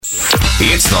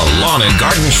the Lawn and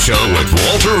Garden Show with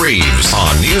Walter Reeves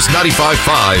on News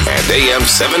 95.5 and AM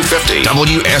 750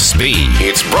 WSB.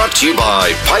 It's brought to you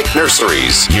by Pike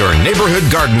Nurseries, your neighborhood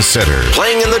garden center,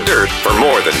 playing in the dirt for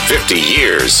more than 50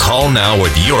 years. Call now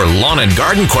with your lawn and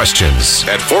garden questions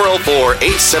at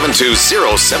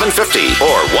 404-872-0750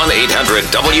 or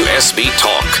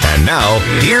 1-800-WSB-TALK. And now,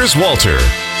 here's Walter.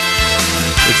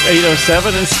 It's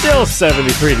 8:07 and still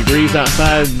 73 degrees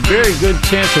outside. Very good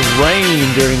chance of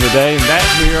rain during the day, and that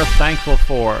we are thankful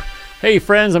for. Hey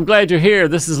friends, I'm glad you're here.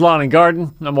 This is Lawn and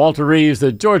Garden. I'm Walter Reeves,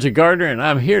 the Georgia Gardener, and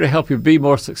I'm here to help you be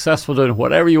more successful doing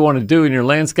whatever you want to do in your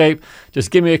landscape.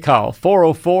 Just give me a call,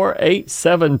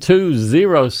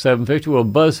 404-872-0750. We'll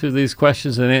buzz through these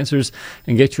questions and answers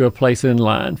and get you a place in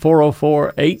line.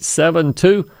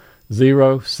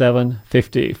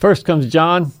 404-872-0750. First comes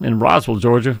John in Roswell,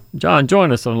 Georgia. John,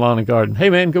 join us on Lawn and Garden. Hey,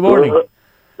 man, good morning.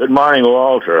 Good morning,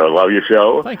 Walter. I love your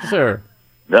show. Thank you, sir.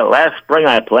 Last spring,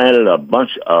 I planted a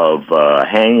bunch of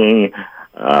hanging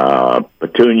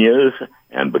petunias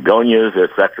and begonias,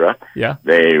 etc. Yeah.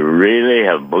 They really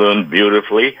have bloomed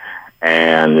beautifully.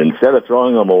 And instead of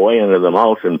throwing them away into the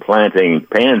mulch and planting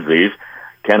pansies,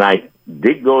 can I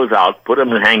dig those out, put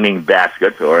them in hanging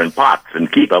baskets or in pots,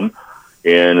 and keep them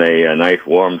in a nice,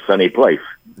 warm, sunny place?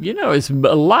 You know, it's a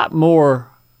lot more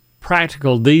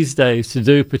practical these days to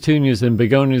do petunias and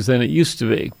begonias than it used to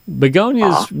be.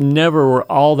 Begonias never were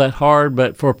all that hard,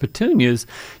 but for petunias,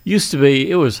 used to be,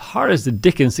 it was hard as the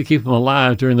dickens to keep them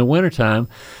alive during the wintertime.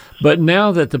 But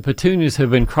now that the petunias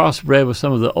have been crossbred with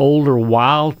some of the older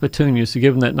wild petunias to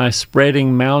give them that nice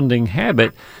spreading, mounding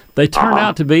habit, they turn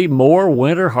out to be more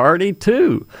winter hardy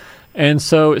too. And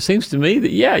so it seems to me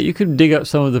that, yeah, you could dig up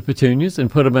some of the petunias and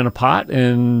put them in a pot,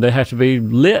 and they have to be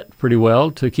lit pretty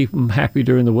well to keep them happy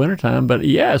during the wintertime. But,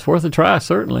 yeah, it's worth a try,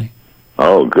 certainly.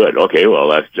 Oh, good. Okay, well,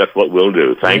 that's just what we'll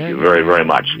do. Thank you very, very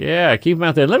much. Yeah, keep them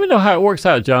out there. Let me know how it works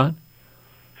out, John.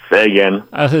 Say again.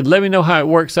 I said, let me know how it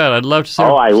works out. I'd love to see,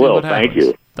 I will. what happens. Thank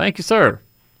you. Thank you, sir.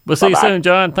 We'll see you soon,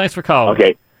 John. Thanks for calling.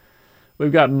 Okay.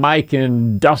 We've got Mike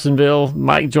in Dawsonville.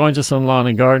 Mike joins us on Lawn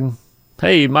and Garden.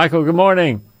 Hey, Michael, good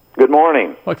morning. Good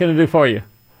morning. What can I do for you?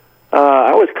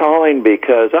 I was calling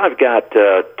because I've got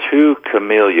 2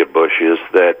 camellia bushes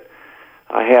that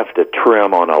I have to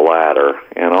trim on a ladder,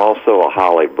 and also a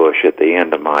holly bush at the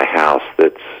end of my house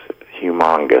that's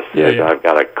humongous. Yeah. I've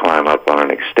got to climb up on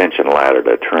an extension ladder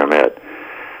to trim it.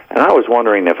 And I was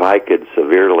wondering if I could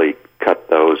severely cut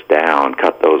those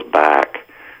back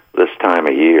this time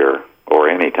of year, or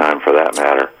any time for that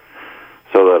matter,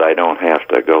 so that I don't have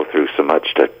to go through so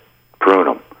much to prune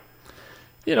them.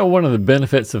 You know, one of the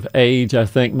benefits of age, I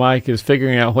think, Mike, is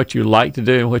figuring out what you like to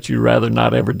do and what you'd rather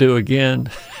not ever do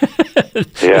again.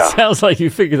 It sounds like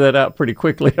you figured that out pretty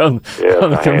quickly on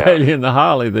the camellia and the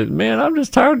holly, that, man, I'm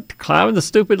just tired of climbing the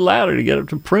stupid ladder to get up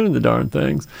to prune the darn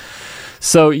things.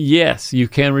 So, yes, you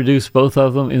can reduce both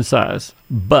of them in size,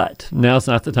 but now's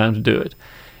not the time to do it.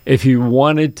 If you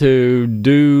wanted to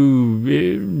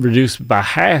reduce by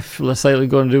half, let's say we're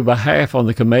going to do by half on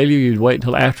the camellia, you'd wait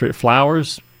until after it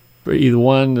flowers. For either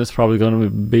one, that's probably going to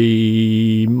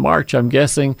be March, I'm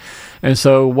guessing. And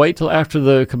so wait till after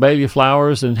the camellia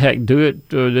flowers, and heck, do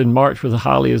it in March with the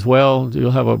holly as well.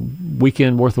 You'll have a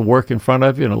weekend worth of work in front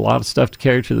of you and a lot of stuff to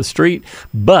carry to the street.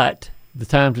 But the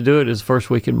time to do it is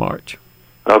first week in March.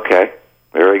 Okay,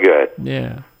 very good.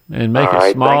 Yeah, and make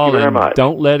it small, and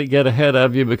don't let it get ahead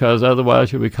of you, because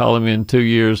otherwise you'll be calling me in 2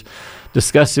 years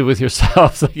disgusted with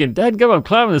yourself, thinking, dadgum, I'm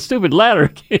climbing the stupid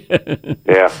ladder again.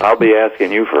 Yeah, I'll be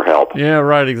asking you for help. Yeah,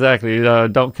 right, exactly.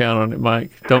 Don't count on it,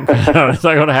 Mike. Don't count on it. It's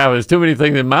not going to happen. There's too many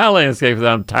things in my landscape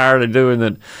that I'm tired of doing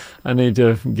that I need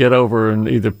to get over and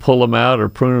either pull them out or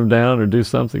prune them down or do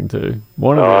something to.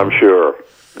 I'm sure.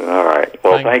 All right.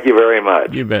 Well, thank you very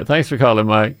much. You bet. Thanks for calling,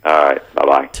 Mike. All right.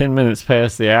 Bye-bye. 10 minutes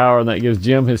past the hour, and that gives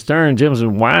Jim his turn. Jim's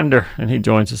in Winder, and he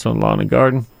joins us on Lawn and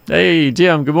Garden. Hey,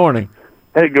 Jim, good morning.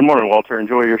 Hey, good morning, Walter.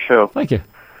 Enjoy your show. Thank you.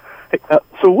 Hey,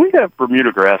 so we have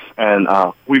Bermuda grass, and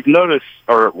we've noticed,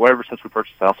 or ever since we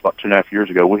purchased the house about 2.5 years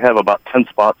ago, we have about 10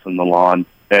 spots in the lawn,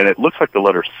 and it looks like the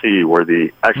letter C, where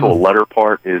the actual letter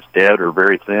part is dead or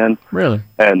very thin. Really?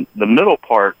 And the middle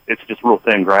part, it's just real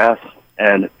thin grass,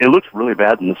 and it looks really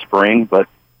bad in the spring, but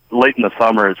late in the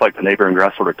summer, it's like the neighboring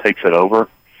grass sort of takes it over,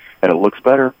 and it looks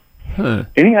better. Huh.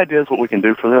 Any ideas what we can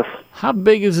do for this? How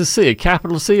big is the C? A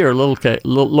capital C or a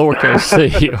lowercase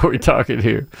c? Are we talking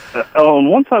here? On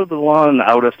one side of the lawn,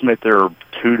 I would estimate they're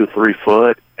 2 to 3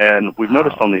 foot, and we've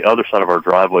noticed on the other side of our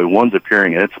driveway, one's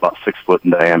appearing, and it's about 6 foot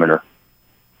in diameter.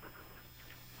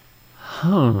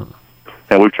 Huh.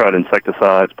 And we've tried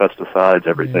insecticides, pesticides,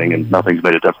 everything, and nothing's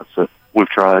made a difference that we've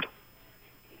tried.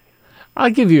 I'll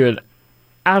give you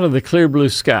out of the clear blue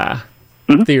sky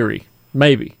theory,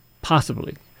 maybe,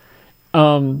 possibly.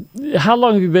 How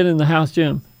long have you been in the house,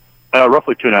 Jim?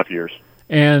 Roughly 2.5 years.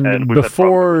 And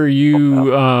before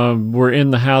you were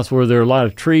in the house, were there a lot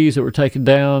of trees that were taken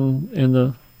down in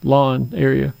the lawn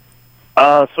area?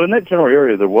 So in that general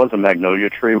area, there was a magnolia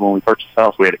tree when we purchased the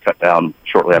house. We had it cut down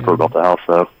shortly after we built the house.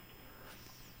 So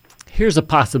here's a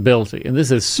possibility, and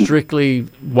this is strictly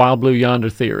Wild Blue Yonder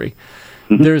theory.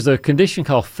 There's a condition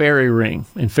called fairy ring,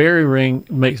 and fairy ring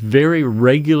makes very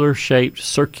regular shaped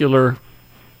circular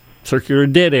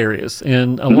dead areas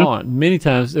in a lawn, many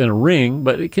times in a ring,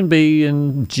 but it can be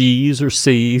in G's or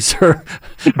C's or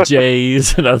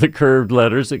J's and other curved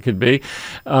letters. It could be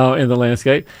in the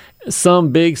landscape.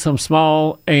 Some big, some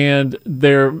small, and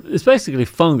it's basically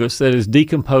fungus that is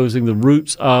decomposing the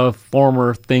roots of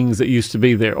former things that used to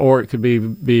be there. Or it could be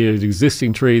an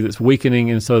existing tree that's weakening,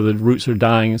 and so the roots are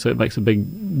dying, and so it makes a big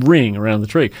ring around the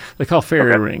tree. They call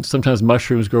fairy rings. Sometimes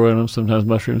mushrooms grow in them, sometimes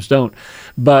mushrooms don't.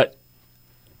 But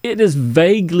it is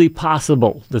vaguely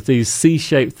possible that these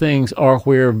C-shaped things are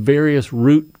where various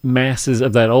root masses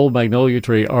of that old magnolia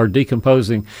tree are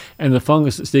decomposing, and the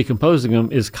fungus that's decomposing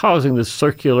them is causing this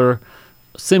circular,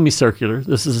 semicircular,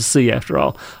 this is a C after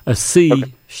all, a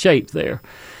C shape there.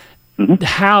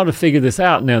 How to figure this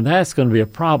out? Now, that's going to be a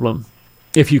problem.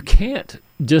 If you can't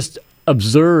just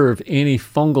observe any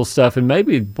fungal stuff, and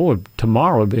maybe,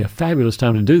 tomorrow would be a fabulous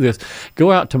time to do this.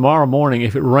 Go out tomorrow morning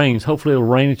if it rains. Hopefully it'll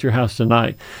rain at your house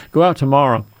tonight. Go out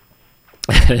tomorrow,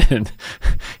 and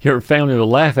your family will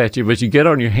laugh at you, but you get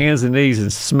on your hands and knees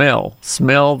and smell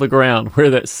the ground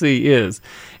where that C is.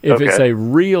 If it's a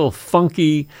real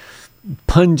funky,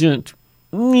 pungent,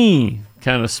 kind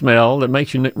of smell that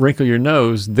makes you wrinkle your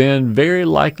nose, then very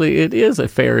likely it is a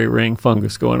fairy ring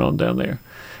fungus going on down there.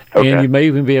 And you may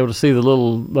even be able to see the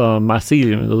little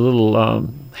mycelium, the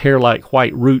little hair-like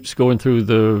white roots going through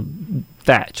the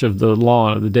thatch of the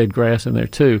lawn, of the dead grass in there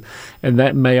too. And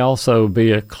that may also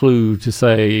be a clue to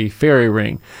say fairy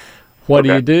ring. What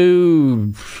do you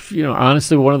do?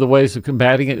 Honestly, one of the ways of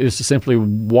combating it is to simply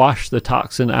wash the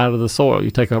toxin out of the soil.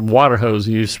 You take a water hose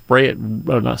and you spray it,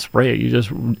 not spray it, you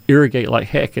just irrigate like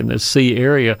heck in this C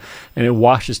area, and it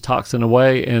washes toxin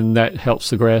away, and that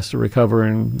helps the grass to recover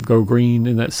and go green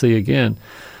in that C again.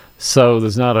 So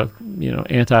there's not a,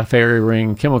 anti-fairy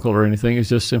ring chemical or anything. It's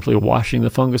just simply washing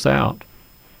the fungus out.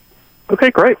 Okay,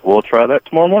 great. We'll try that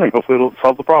tomorrow morning. Hopefully it'll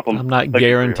solve the problem. I'm not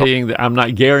guaranteeing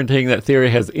that theory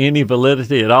has any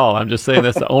validity at all. I'm just saying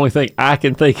that's the only thing I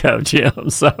can think of, Jim.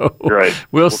 So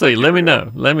we'll see. Let me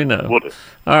know. We'll do.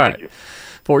 All right.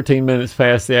 14 minutes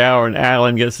past the hour, and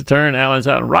Alan gets the turn. Alan's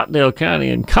out in Rockdale County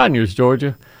in Conyers,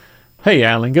 Georgia. Hey,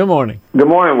 Alan. Good morning. Good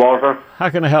morning, Walter. How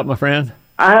can I help, my friend?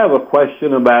 I have a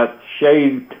question about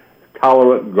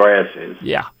shade-tolerant grasses.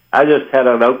 Yeah. I just had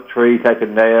an oak tree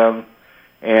taken down,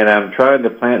 and I'm trying to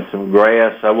plant some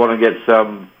grass. I want to get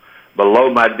some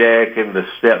below my deck and the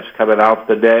steps coming off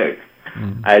the deck.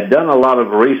 I had done a lot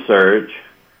of research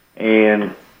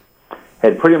and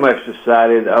had pretty much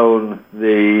decided on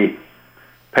the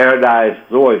Paradise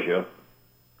Zoysia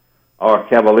or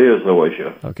Cavalier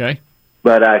Zoysia. Okay.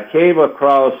 But I came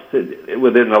across,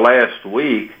 within the last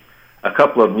week, a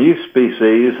couple of new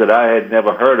species that I had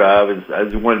never heard of. I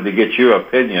just wanted to get your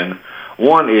opinion.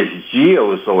 One is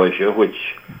Geozoysia, which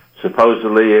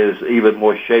supposedly is even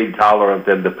more shade tolerant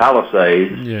than the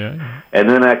Palisades. Yeah. And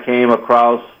then I came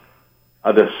across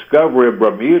a Discovery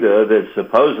Bermuda that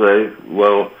supposedly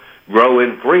will grow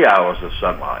in 3 hours of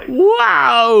sunlight.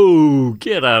 Wow!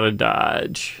 Get out of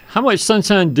Dodge. How much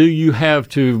sunshine do you have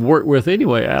to work with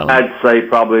anyway, Alan? I'd say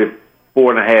probably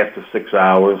 4.5 to 6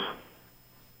 hours.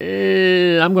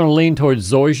 I'm going to lean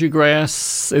towards zoysia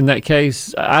grass in that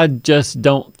case. I just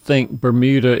don't think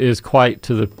Bermuda is quite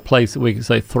to the place that we can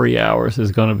say 3 hours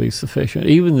is going to be sufficient.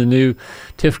 Even the new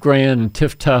Tiff Grand and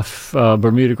Tiff Tough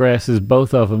Bermuda grasses,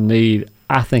 both of them need,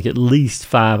 I think, at least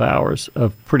 5 hours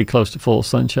of pretty close to full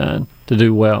sunshine to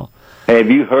do well. Have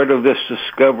you heard of this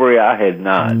discovery? I had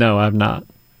not. No, I've not.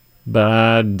 But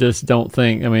I just don't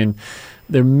think,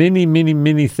 there are many, many,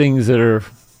 many things that are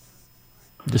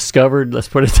discovered, let's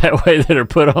put it that way, that are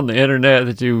put on the internet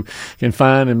that you can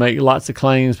find and make lots of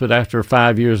claims, but after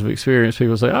 5 years of experience,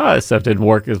 people say, this stuff didn't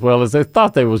work as well as they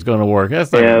thought they was going to work.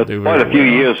 That's not going to do quite a few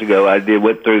years ago, I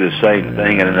went through the same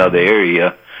thing in another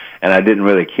area, and I didn't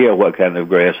really care what kind of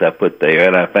grass I put there,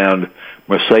 and I found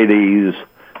Mercedes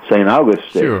St.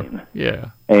 Augustine. Sure, yeah.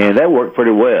 And that worked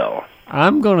pretty well.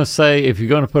 I'm going to say if you're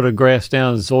going to put a grass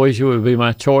down, zoysia would be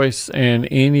my choice, and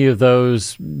any of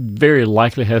those very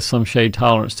likely has some shade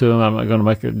tolerance to them. I'm not going to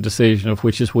make a decision of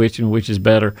which is which and which is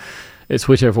better. It's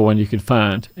whichever one you can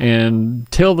find. And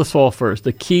till the soil first.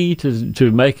 The key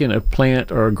to making a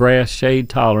plant or a grass shade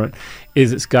tolerant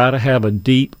is it's got to have a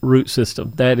deep root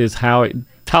system. That is how it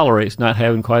tolerates not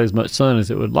having quite as much sun as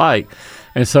it would like.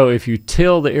 And so if you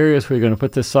till the areas where you're going to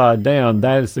put this sod down,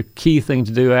 that is the key thing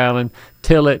to do, Alan.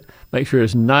 Till it, make sure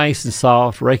it's nice and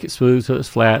soft, rake it smooth so it's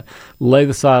flat, lay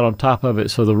the sod on top of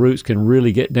it so the roots can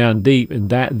really get down deep, and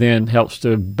that then helps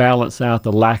to balance out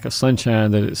the lack of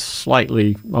sunshine that is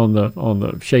slightly on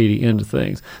the shady end of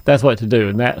things. That's what to do,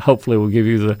 and that hopefully will give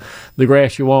you the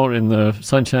grass you want and the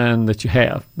sunshine that you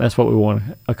have. That's what we want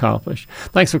to accomplish.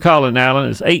 Thanks for calling, Alan.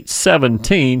 It's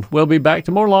 8:17. We'll be back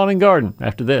to more Lawn and Garden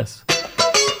after this.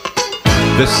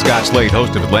 This is Scott Slade,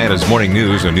 host of Atlanta's Morning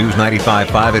News on News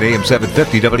 95.5 at AM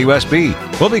 750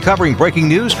 WSB. We'll be covering breaking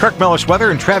news, Kirk Mellish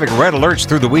weather, and traffic red alerts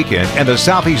through the weekend. And the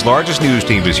Southeast's largest news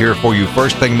team is here for you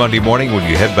first thing Monday morning when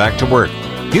you head back to work.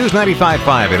 News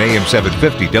 95.5 at AM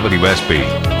 750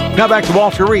 WSB. Now back to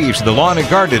Walter Reeves and the lawn and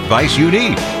garden advice you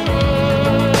need.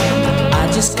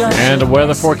 And a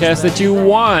weather forecast that you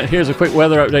want. Here's a quick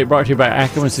weather update brought to you by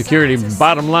Ackerman Security.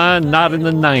 Bottom line, not in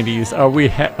the 90s.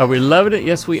 Are we loving it?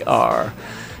 Yes, we are.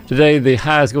 Today, the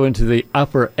highs go into the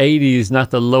upper 80s,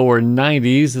 not the lower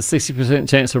 90s. The 60%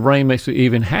 chance of rain makes me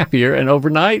even happier. And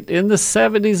overnight, in the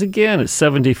 70s again. It's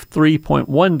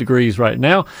 73.1 degrees right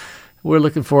now. We're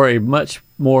looking for a much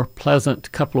more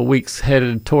pleasant couple of weeks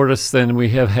headed toward us than we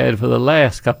have had for the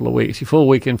last couple of weeks. Your full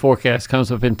weekend forecast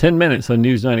comes up in 10 minutes on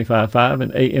News 95.5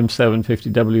 and AM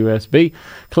 750 WSB.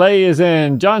 Clay is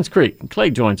in Johns Creek. Clay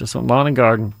joins us on Lawn and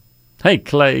Garden. Hey,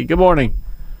 Clay. Good morning.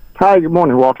 Hi. Good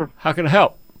morning, Walter. How can I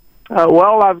help?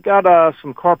 Well, I've got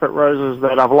some carpet roses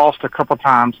that I've lost a couple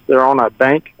times. They're on a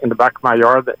bank in the back of my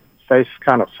yard that face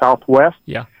kind of southwest.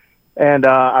 Yeah. And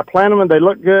I plant them and they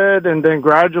look good, and then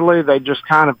gradually they just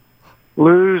kind of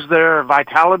lose their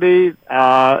vitality.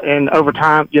 And over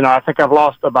time, I think I've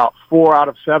lost about 4 out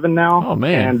of 7 now. Oh,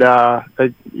 man. And,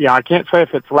 I can't say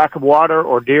if it's lack of water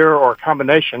or deer or a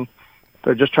combination.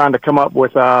 They're just trying to come up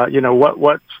with,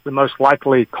 what's the most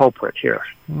likely culprit here.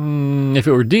 If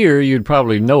it were deer, you'd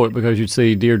probably know it because you'd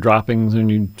see deer droppings and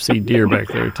you'd see deer back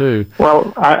there, too.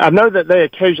 Well, I know that they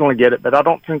occasionally get it, but I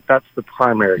don't think that's the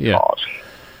primary cause.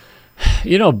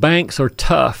 Banks are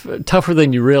tougher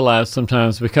than you realize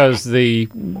sometimes because the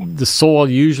soil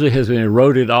usually has been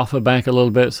eroded off a bank a little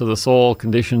bit, so the soil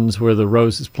conditions where the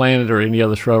rose is planted or any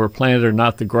other shrub are planted are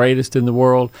not the greatest in the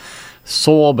world.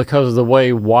 Soil, because of the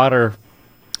way water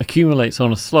accumulates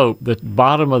on a slope, the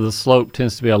bottom of the slope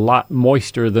tends to be a lot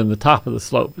moister than the top of the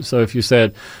slope. So if you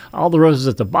said all the roses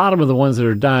at the bottom are the ones that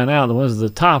are dying out, the ones at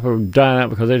the top are dying out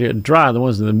because they get dry, the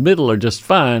ones in the middle are just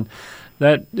fine,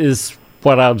 that is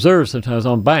what I observe sometimes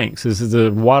on banks is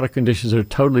the water conditions are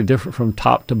totally different from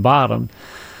top to bottom.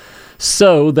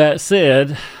 So that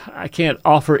said, I can't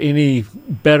offer any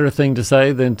better thing to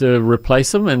say than to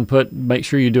replace them and make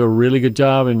sure you do a really good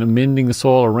job in amending the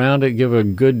soil around it, give a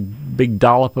good big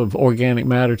dollop of organic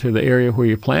matter to the area where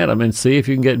you plant them, and see if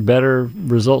you can get better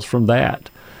results from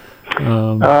that.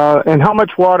 And how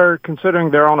much water, considering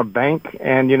they're on a bank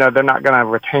and, they're not going to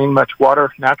retain much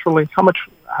water naturally,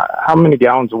 how many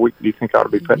gallons a week do you think I ought to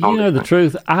be putting on? The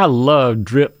truth, I love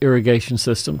drip irrigation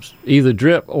systems, either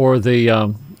drip or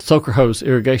the soaker hose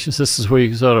irrigation systems where you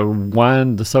can sort of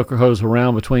wind the soaker hose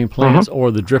around between plants,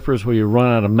 or the drippers where you run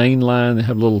out a main line. They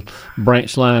have little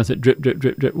branch lines that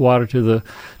drip water to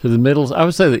the middles. I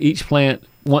would say that each plant,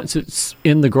 once it's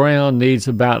in the ground, needs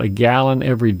about a gallon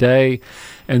every day.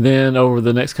 And then over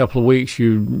the next couple of weeks,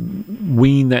 you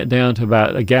wean that down to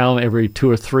about a gallon every 2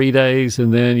 or 3 days.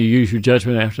 And then you use your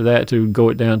judgment after that to go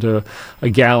it down to a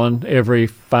gallon every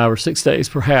 5 or 6 days,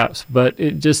 perhaps. But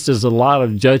it just is a lot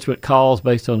of judgment calls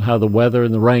based on how the weather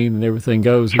and the rain and everything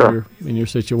goes in your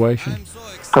situation.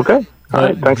 Okay. All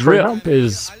right. Thanks for your help. Drip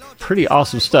is pretty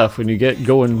awesome stuff when you get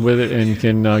going with it and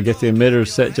can get the emitters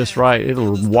set just right.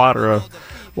 It'll water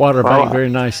a bank very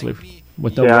nicely.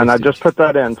 With no wastage. And I just put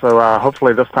that in, so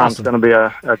hopefully this time it's going to be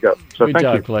a go. So good thank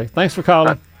job, you. Clay. Thanks for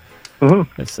calling.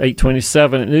 It's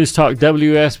 8:27 at News Talk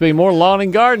WSB. More Lawn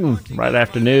and Garden right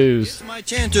after news. It's my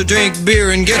chance to drink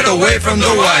beer and get away from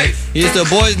the wife. It's the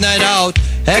boys' night out,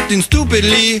 acting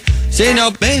stupidly. Say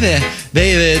now, baby,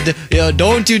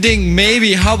 don't you think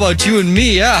maybe? How about you and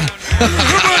me? Yeah.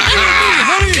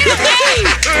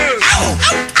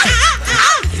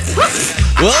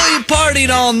 Well, we partied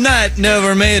all night,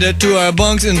 never made it to our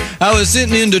bunks, and I was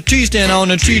sitting in the tree stand on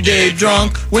a tree day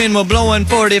drunk. Wind was blowing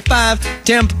 45,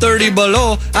 temp 30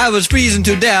 below. I was freezing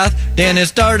to death, then it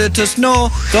started to snow.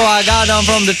 So I got down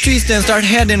from the tree stand, start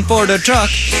heading for the truck,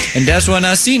 and that's when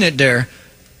I seen it there,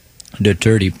 the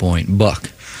 30-point buck.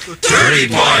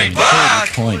 30 Point Buck.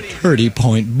 30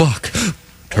 Point Buck.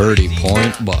 30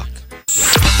 Point Buck.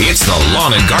 It's the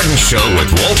Lawn and Garden Show with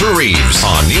Walter Reeves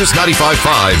on News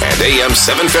 95.5 and AM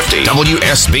 750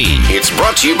 WSB. It's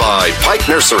brought to you by Pike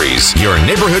Nurseries, your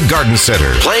neighborhood garden center,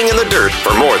 playing in the dirt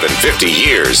for more than 50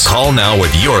 years. Call now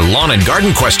with your lawn and garden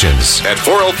questions at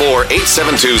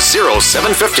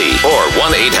 404-872-0750 or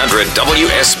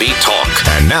 1-800-WSB-TALK.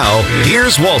 And now,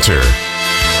 here's Walter.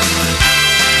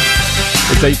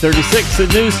 It's 8:36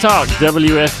 at News Talk,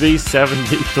 WSB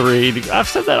 73. I've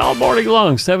said that all morning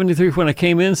long. 73 when I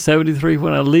came in, 73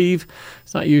 when I leave.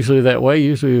 It's not usually that way.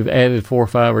 Usually we've added 4,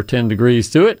 5, or 10 degrees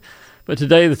to it. But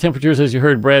today the temperatures, as you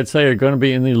heard Brad say, are going to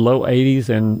be in the low 80s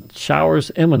and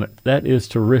showers imminent. That is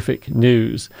terrific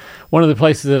news. One of the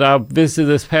places that I visited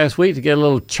this past week to get a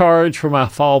little charge for my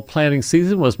fall planting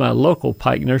season was my local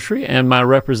Pike Nursery. And my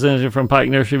representative from Pike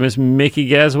Nursery, Miss Mickey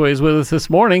Gasaway, is with us this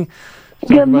morning.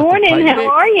 Good morning.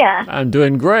 How are you? I'm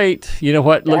doing great. You know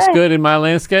what looks good in my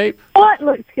landscape? What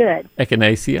looks good?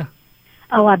 Echinacea.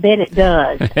 Oh, I bet it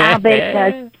does. I bet it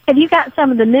does. Have you got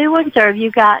some of the new ones, or have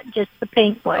you got just the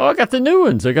pink ones? Oh, I got the new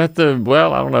ones. I got the,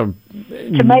 well, I don't know.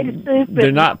 Tomato soup.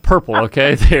 They're not purple,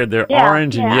 okay? They're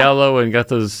orange and yellow and got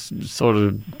those sort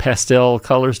of pastel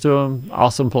colors to them.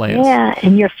 Awesome plants. Yeah,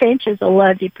 and your finches will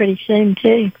love you pretty soon,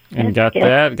 too. And got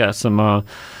that. Got some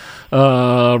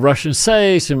Russian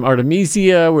sage, some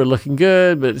Artemisia. We're looking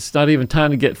good, but it's not even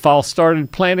time to get fall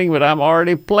started planting, but I'm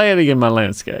already planting in my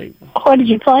landscape. What did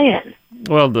you plant?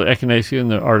 Well, the Echinacea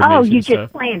and the Artemisia. Oh, you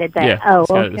just planted that. Yeah, oh,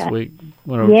 got okay. it this week.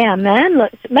 Yeah, mine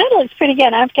looks pretty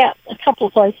good. I've got a couple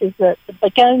of places that the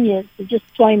begonias, just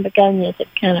plain begonias, have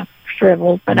kind of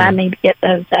shriveled, but I need to get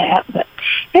those out. But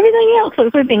everything else,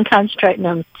 we've been concentrating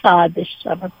on the sod this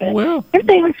summer. But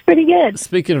everything looks pretty good.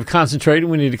 Speaking of concentrating,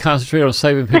 we need to concentrate on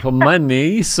saving people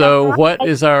money. So what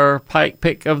is our Pike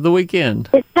pick of the weekend?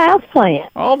 It's houseplants.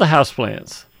 All the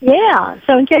houseplants. Yeah,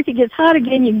 so in case it gets hot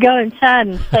again, you go inside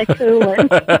and stay cooler.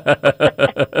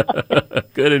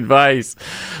 Good advice.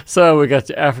 So we got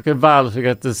the African violets, we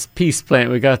got this peace plant,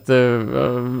 we got the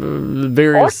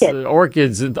various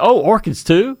orchids. Orchids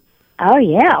too? Oh,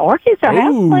 yeah, orchids are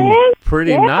houseplants.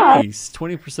 Pretty nice.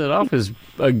 20% off is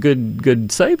a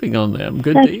good saving on them.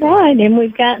 Good That's deal. Right, and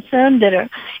we've got some that are,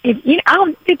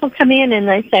 people come in and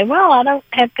they say, well, I don't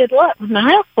have good luck with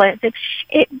my houseplants.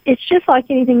 It's just like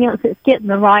anything else. It's getting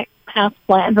the right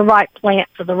houseplant, the right plant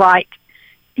for the right,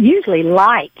 usually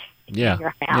light in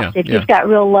your house. If you've got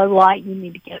real low light, you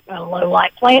need to get a low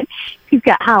light plant. If you've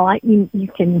got high light,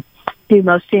 you can do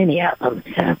most any of them.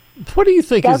 So. What do you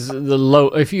think is the low?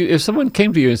 If someone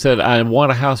came to you and said, "I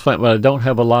want a houseplant, but I don't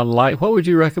have a lot of light," what would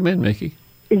you recommend, Mickey?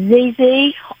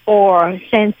 ZZ or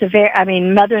Sansevieria. I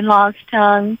mean, mother-in-law's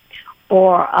tongue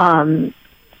or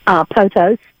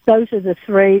pothos. Those are the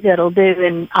three that'll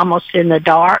do almost in the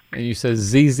dark. And you said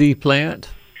ZZ plant.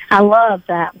 I love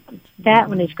that one. That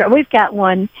one is great. We've got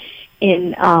one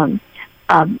in or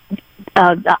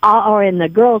in the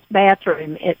girls'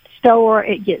 bathroom at the store.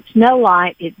 It gets no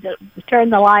light. We turn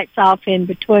the lights off in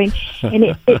between, and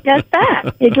it does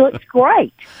that. It looks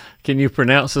great. Can you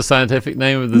pronounce the scientific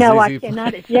name of the ZZ? No, I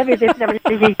cannot. It's anyway.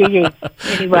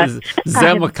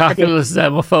 Zamococcus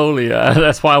zamifolia.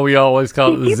 That's why we always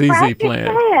call it the ZZ plant.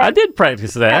 That? I did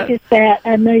practice that.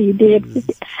 I know you did.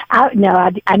 I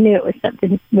knew it was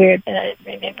something weird, but I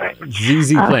didn't remember.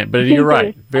 ZZ plant, but you're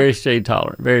right. Very shade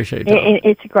tolerant. Very shade tolerant.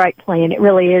 It's a great plant. It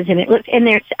really is, and it looks. And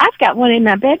I've got one in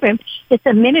my bedroom. It's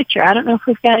a miniature. I don't know if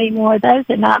we've got any more of those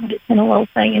or not, but it's in a little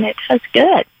thing, and it does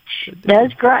good.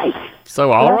 Does great.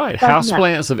 So, all right.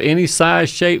 Houseplants of any size,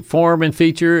 shape, form, and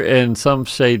feature, and some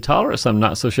shade tolerant, some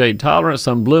not so shade tolerant,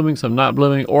 some blooming, some not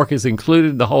blooming, orchids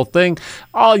included, the whole thing.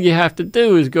 All you have to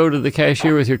do is go to the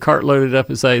cashier with your cart loaded up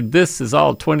and say, "This is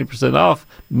all 20% off.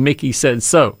 Mickey said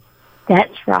so."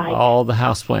 That's right. All the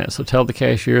houseplants. So tell the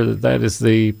cashier that is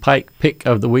the Pike pick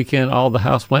of the weekend. All the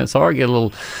houseplants are. Get a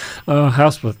little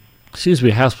houseplant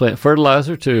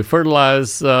fertilizer to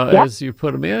fertilize as you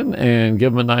put them in, and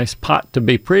give them a nice pot to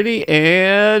be pretty.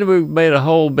 And we've made a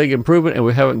whole big improvement, and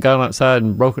we haven't gone outside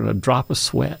and broken a drop of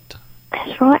sweat.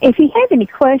 That's right. If you have any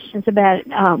questions about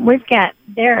it, we've got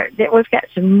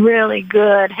some really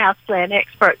good houseplant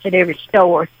experts at every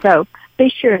store. So be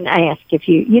sure and ask if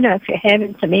you're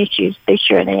having some issues. Be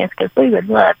sure and ask, because we would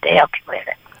love to help you with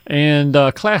it. And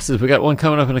classes, we got one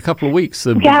coming up in a couple of weeks.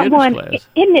 We got one. Class.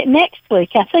 Isn't it next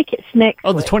week? I think it's next week.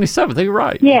 Oh, the 27th. You're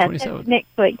right. Yeah, that's next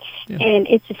week. Yeah. And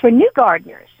it's for new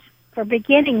gardeners, for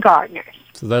beginning gardeners.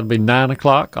 So that'll be 9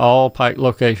 o'clock, all Pike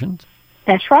locations.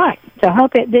 That's right. So I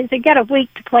hope they got a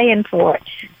week to plan for it.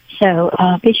 So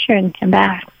be sure and come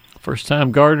back.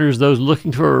 First-time gardeners, those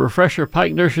looking for a refresher,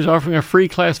 Pike Nursery is offering a free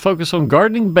class focused on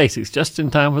gardening basics just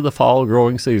in time for the fall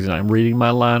growing season. I'm reading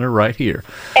my liner right here.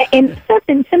 And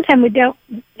something sometimes we don't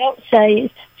say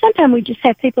is sometimes we just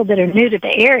have people that are new to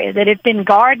the area that have been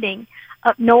gardening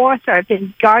up north or have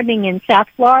been gardening in South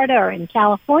Florida or in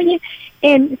California.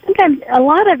 And sometimes a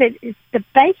lot of it is the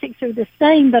basics are the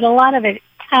same, but a lot of it is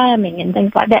timing and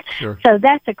things like that. Sure. So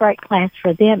that's a great class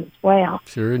for them as well.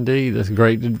 Sure, indeed. That's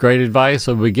great advice.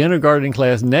 So beginner gardening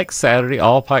class next Saturday,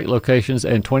 all Pike locations,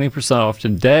 and 20% off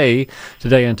today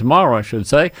and tomorrow, I should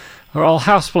say, are all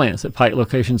houseplants at Pike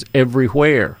locations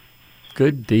everywhere.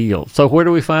 Good deal. So where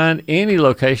do we find any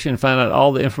location and find out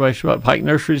all the information about Pike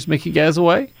Nurseries, Mickey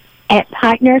Gazaway? At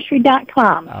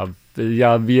pikenursery.com.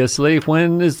 Obviously.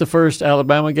 When is the first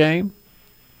Alabama game?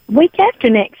 Week after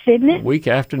next, isn't it? Week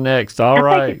after next. All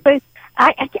right.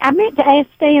 I meant to ask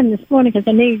Stan this morning because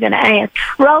I knew you were going to ask.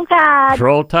 Roll Tide.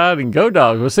 Roll Tide and go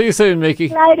Dogs. We'll see you soon, Mickey.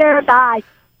 Later. Bye.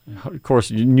 Of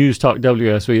course, News Talk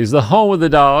WSB is the home of the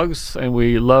Dogs, and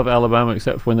we love Alabama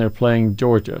except when they're playing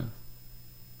Georgia.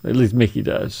 At least Mickey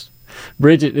does.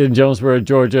 Bridget in Jonesboro,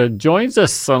 Georgia, joins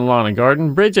us on Lawn and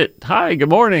Garden. Bridget, hi, good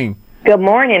morning. Good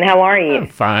morning. How are you? I'm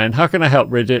fine. How can I help,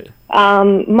 Bridget?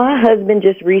 My husband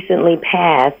just recently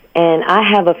passed, and I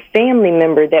have a family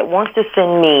member that wants to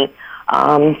send me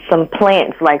some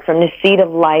plants, like from the Seed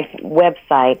of Life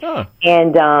website. Oh.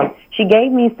 And she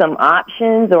gave me some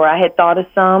options, or I had thought of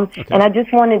some, and I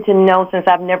just wanted to know, since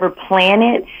I've never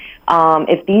planted,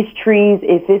 if these trees,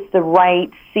 if it's the right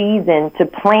season to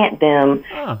plant them,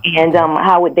 and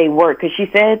how would they work? Because she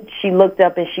said she looked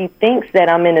up and she thinks that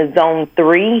I'm in a zone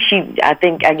 3. I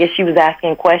guess she was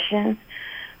asking questions.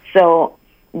 So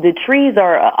the trees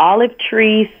are an olive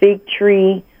tree, fig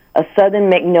tree, a southern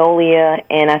magnolia,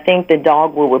 and I think the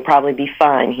dogwood would probably be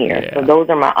fine here. Yeah. So those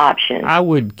are my options. I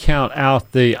would count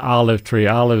out the olive tree.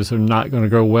 Olives are not going to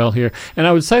grow well here. And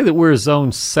I would say that we're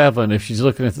zone 7. If she's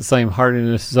looking at the same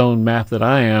hardiness zone map that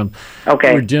I am,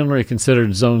 we're generally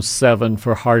considered zone 7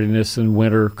 for hardiness and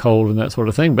winter cold and that sort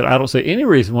of thing. But I don't see any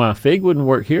reason why a fig wouldn't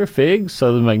work here. Fig,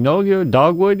 southern magnolia,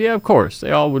 dogwood, yeah, of course.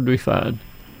 They all would be fine.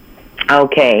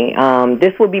 Okay,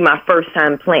 this would be my first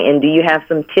time planting. Do you have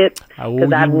some tips?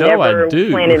 Because I've never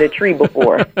planted a tree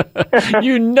before.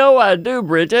 You know I do,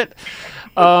 Bridget.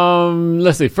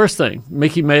 Let's see. First thing,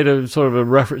 Mickey made a sort of a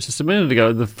reference just a minute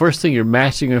ago. The first thing you're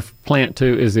matching a plant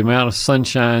to is the amount of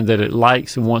sunshine that it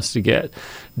likes and wants to get.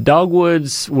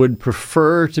 Dogwoods would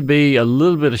prefer to be a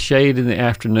little bit of shade in the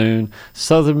afternoon.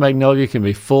 Southern magnolia can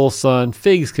be full sun.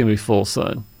 Figs can be full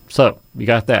sun. So you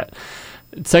got that.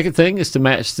 Second thing is to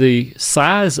match the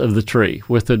size of the tree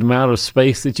with the amount of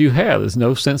space that you have. There's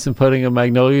no sense in putting a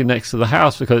magnolia next to the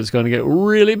house because it's going to get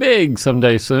really big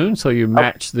someday soon. So you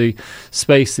match the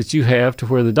space that you have to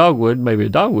where the dogwood, maybe a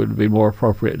dogwood would be more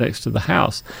appropriate next to the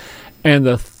house. And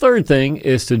the third thing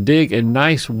is to dig a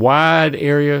nice wide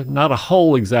area, not a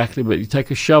hole exactly, but you take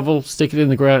a shovel, stick it in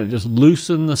the ground, and just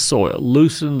loosen the soil.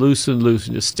 Loosen.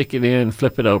 Just stick it in,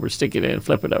 flip it over, stick it in,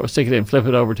 flip it over, stick it in, flip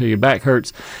it over till your back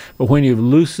hurts. But when you've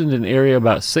loosened an area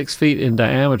about 6 feet in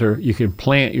diameter, you can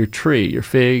plant your tree, your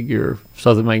fig, your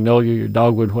southern magnolia, your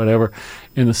dogwood, whatever,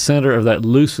 in the center of that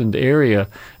loosened area,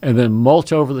 and then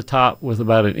mulch over the top with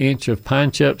about 1 inch of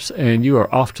pine chips, and you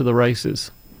are off to the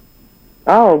races.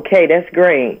 Oh, okay, that's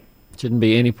great. Shouldn't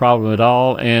be any problem at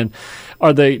all. And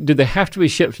do they have to be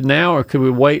shipped now, or could we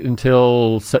wait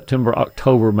until September,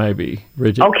 October maybe,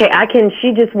 Bridget? Okay,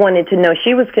 she just wanted to know.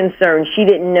 She was concerned. She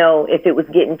didn't know if it was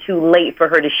getting too late for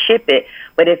her to ship it.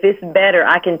 But if it's better,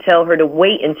 I can tell her to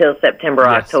wait until September or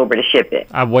October to ship it.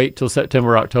 I wait till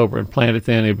September, October and plant it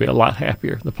then. It'll be a lot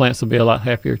happier. The plants will be a lot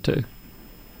happier too.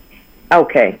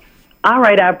 Okay. All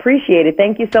right, I appreciate it.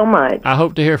 Thank you so much. I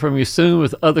hope to hear from you soon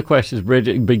with other questions,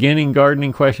 Bridget. Beginning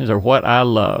gardening questions are what I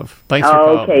love. Thanks for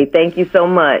calling. Okay, thank you so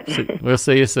much. We'll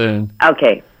see you soon.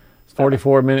 Okay. It's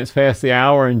 44 minutes past the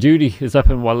hour, and Judy is up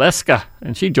in Waleska,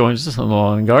 and she joins us on the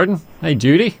Lawn and Garden. Hey,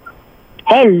 Judy.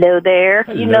 Hello there.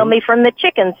 Hello. You know me from the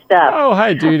chicken stuff. Oh,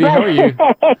 hi, Judy. How are you?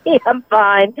 I'm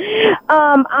fine.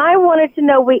 I wanted to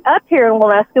know, up here in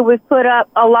Waleska, we've put up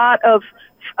a lot of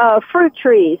fruit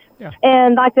trees. Yeah.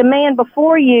 And like the man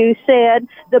before you said,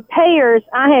 the pears,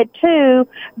 I had 2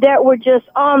 that were just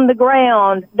on the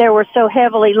ground. They were so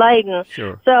heavily laden.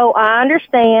 Sure. So I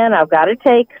understand I've got to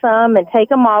take some and take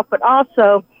them off, but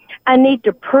also I need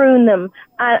to prune them.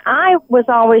 I was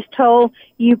always told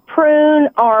you prune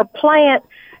or plant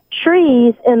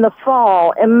trees in the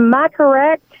fall. Am I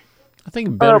correct? I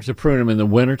think better to prune them in the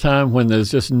wintertime when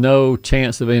there's just no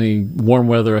chance of any warm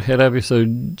weather ahead of you. So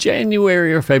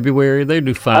January or February, they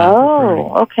do fine for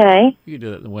pruning. Okay. You can do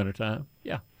that in the wintertime.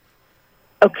 Yeah.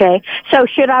 Okay. So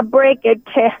should I break it?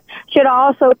 Should I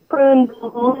also prune the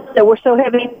ones that were so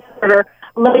heavy that are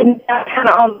laid down kind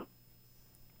of on?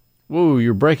 Whoa,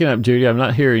 you're breaking up, Judy. I'm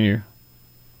not hearing you.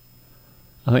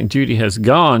 I think Judy has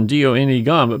gone, G-O-N-E,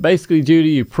 gone. But basically, Judy,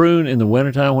 you prune in the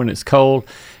wintertime when it's cold.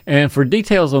 And for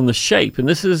details on the shape, and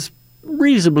this is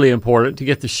reasonably important to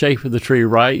get the shape of the tree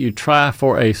right, you try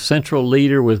for a central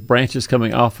leader with branches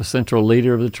coming off a central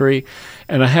leader of the tree.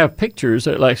 And I have pictures,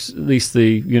 like at least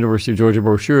the University of Georgia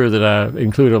brochure that I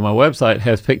include on my website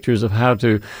has pictures of how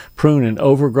to prune an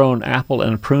overgrown apple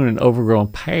and prune an overgrown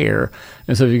pear.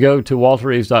 And so if you go to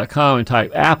walterreeves.com and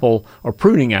type apple, or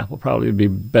pruning apple probably would be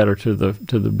better to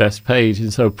the best page.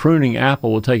 And so pruning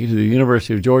apple will take you to the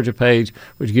University of Georgia page,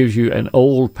 which gives you an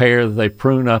old pear that they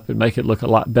prune up and make it look a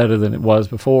lot better than it was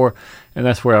before. And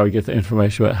that's where I would get the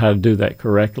information about how to do that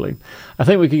correctly. I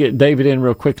think we could get David in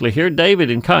real quickly here. David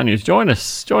in Conyers, join us.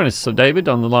 So David,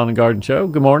 on the Lawn and Garden Show.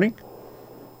 Good morning.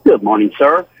 Good morning,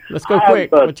 sir. Let's go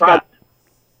quick.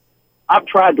 I've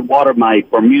tried to water my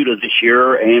Bermuda this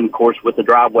year, and of course, with the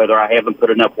dry weather, I haven't put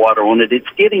enough water on it. It's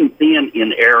getting thin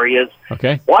in areas.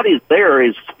 Okay. What is there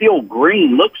is still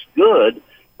green, looks good,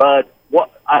 but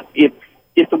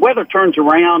if the weather turns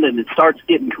around and it starts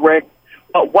getting correct,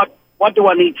 what do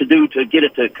I need to do to get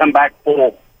it to come back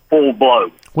full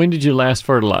blow? When did you last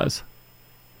fertilize?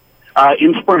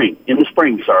 In the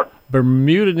spring, sir.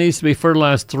 Bermuda needs to be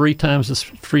fertilized three times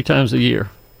a year,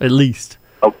 at least.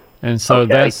 And so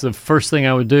that's the first thing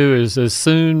I would do is as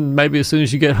soon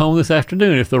as you get home this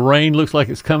afternoon. If the rain looks like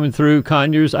it's coming through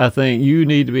Conyers, I think you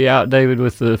need to be out, David,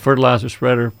 with the fertilizer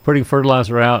spreader, putting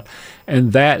fertilizer out.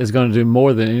 And that is going to do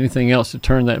more than anything else to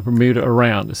turn that Bermuda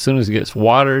around. As soon as it gets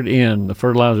watered in, the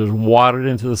fertilizer is watered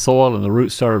into the soil and the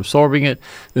roots start absorbing it,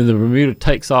 then the Bermuda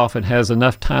takes off and has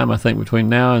enough time, I think, between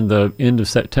now and the end of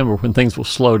September when things will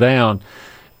slow down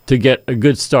to get a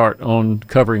good start on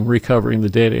recovering the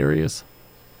dead areas.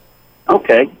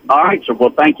 Okay. All right, sir. Well,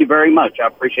 thank you very much. I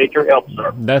appreciate your help,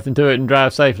 sir. Nothing to it, and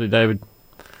drive safely, David.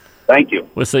 Thank you.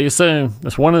 We'll see you soon.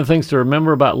 That's one of the things to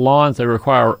remember about lawns. They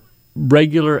require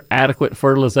regular, adequate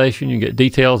fertilization. You can get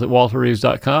details at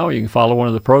walterreeves.com, or you can follow one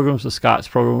of the programs. The Scott's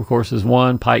program, of course, is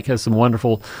one. Pike has some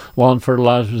wonderful lawn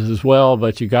fertilizers as well,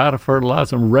 but you got to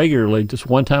fertilize them regularly. Just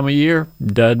one time a year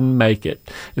doesn't make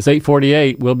it. It's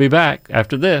 8:48. We'll be back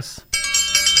after this.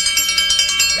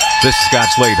 This is Scott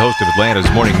Slade, host of Atlanta's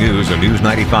Morning News on News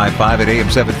 95.5 at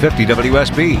AM 750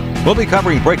 WSB. We'll be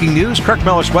covering breaking news, Kirk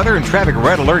Mellish weather, and traffic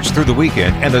red alerts through the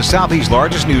weekend. And the Southeast's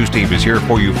largest news team is here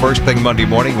for you first thing Monday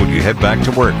morning when you head back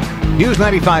to work. News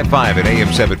 95.5 at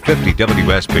AM 750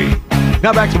 WSB.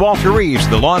 Now back to Walter Reeves,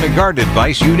 the lawn and garden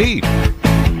advice you need.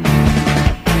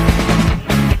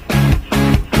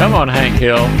 Come on, Hank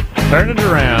Hill. Turn it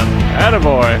around.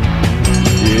 Attaboy.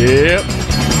 Yep.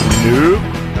 Nope.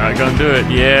 Not going to do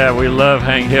it. Yeah, we love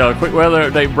Hank Hill. A quick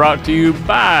weather update brought to you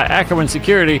by Ackerman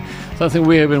Security. Something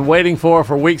we have been waiting for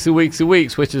weeks and weeks and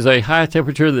weeks, which is a high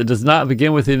temperature that does not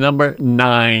begin with the number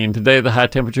 9. Today, the high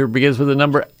temperature begins with the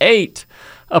number 8.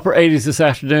 Upper 80s this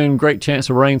afternoon. Great chance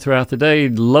of rain throughout the day.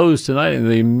 Lows tonight in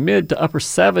the mid to upper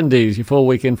 70s. Your full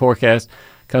weekend forecast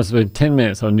comes up in 10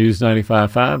 minutes on News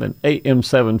 95.5 and AM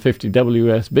 750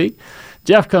 WSB.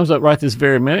 Jeff comes up right this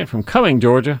very minute from Cumming,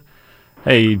 Georgia.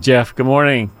 Hey, Jeff, good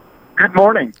morning. Good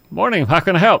morning. Morning. How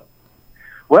can I help?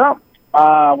 Well,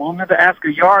 I wanted to ask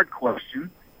a yard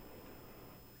question.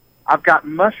 I've got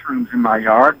mushrooms in my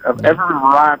yard of every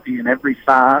variety and every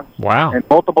size. Wow. And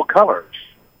multiple colors.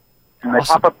 And they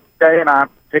pop up every day, and I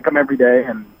pick them every day,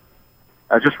 and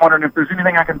I was just wondering if there's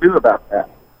anything I can do about that.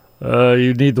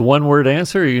 You need the one-word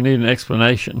answer, or you need an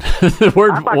explanation? I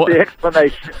like the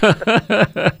explanation.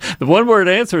 The one-word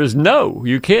answer is no.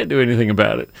 You can't do anything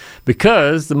about it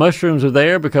because the mushrooms are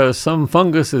there because some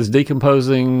fungus is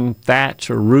decomposing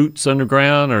thatch or roots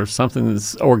underground or something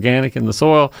that's organic in the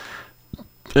soil.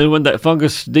 And when that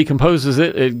fungus decomposes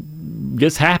it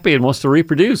gets happy and wants to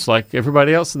reproduce like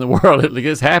everybody else in the world. It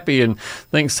gets happy and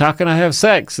thinks, how can I have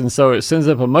sex? And so it sends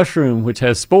up a mushroom which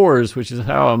has spores, which is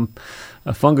how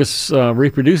a fungus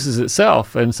reproduces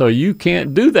itself. And so you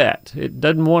can't do that. It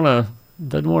doesn't want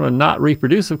to not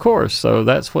reproduce, of course. So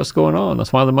that's what's going on.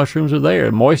 That's why the mushrooms are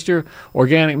there. Moisture,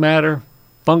 organic matter,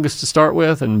 fungus to start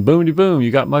with, and boom-de-boom,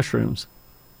 you got mushrooms.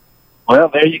 Well,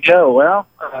 there you go. Well,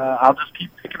 I'll just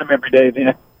keep picking them every day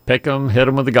then. Pick them, hit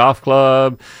them with the golf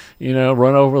club,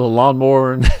 run over the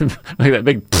lawnmower and make that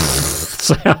big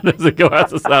sound as they go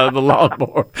out the side of the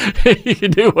lawnmower. You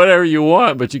can do whatever you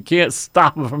want, but you can't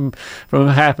stop them from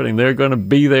happening. They're going to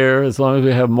be there as long as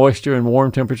we have moisture and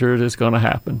warm temperatures. It's going to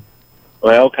happen.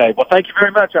 Well, okay. Well, thank you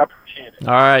very much. I appreciate it.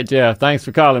 All right, Jeff. Thanks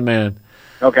for calling, man.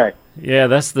 Okay. Yeah,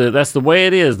 that's the way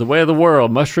it is, the way of the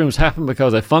world. Mushrooms happen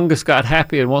because a fungus got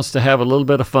happy and wants to have a little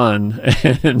bit of fun.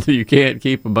 And you can't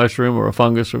keep a mushroom or a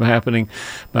fungus from happening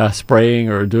by spraying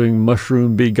or doing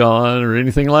mushroom be gone or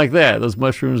anything like that. Those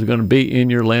mushrooms are going to be in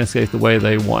your landscape the way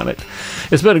they want it.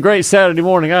 It's been a great Saturday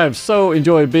morning. I have so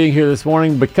enjoyed being here this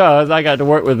morning because I got to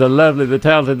work with the lovely, the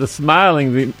talented, the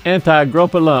smiling, the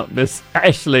anti-grumpalump, Miss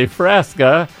Ashley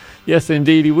Frasca. Yes,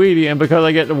 indeedy weedy. And because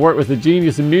I get to work with the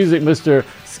genius in music, Mr.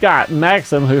 Scott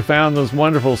Maxim, who found those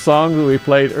wonderful songs that we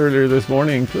played earlier this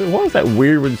morning. What was that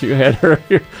weird one that you had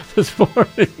earlier this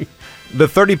morning? The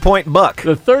 30-point buck.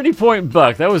 The 30-point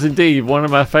buck. That was indeed one of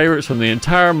my favorites from the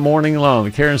entire morning long.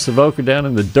 The Karen Savoca Down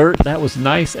in the Dirt. That was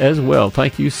nice as well.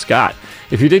 Thank you, Scott.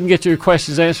 If you didn't get your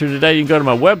questions answered today, you can go to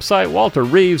my website,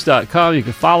 walterreeves.com. You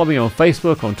can follow me on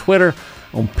Facebook, on Twitter,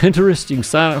 on Pinterest. You can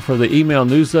sign up for the email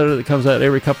newsletter that comes out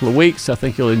every couple of weeks. I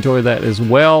think you'll enjoy that as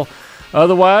well.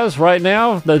 Otherwise, right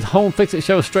now, the Home Fix-It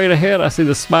show straight ahead. I see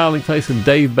the smiling face of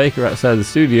Dave Baker outside the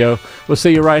studio. We'll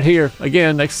see you right here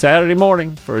again next Saturday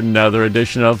morning for another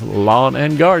edition of Lawn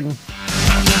and Garden.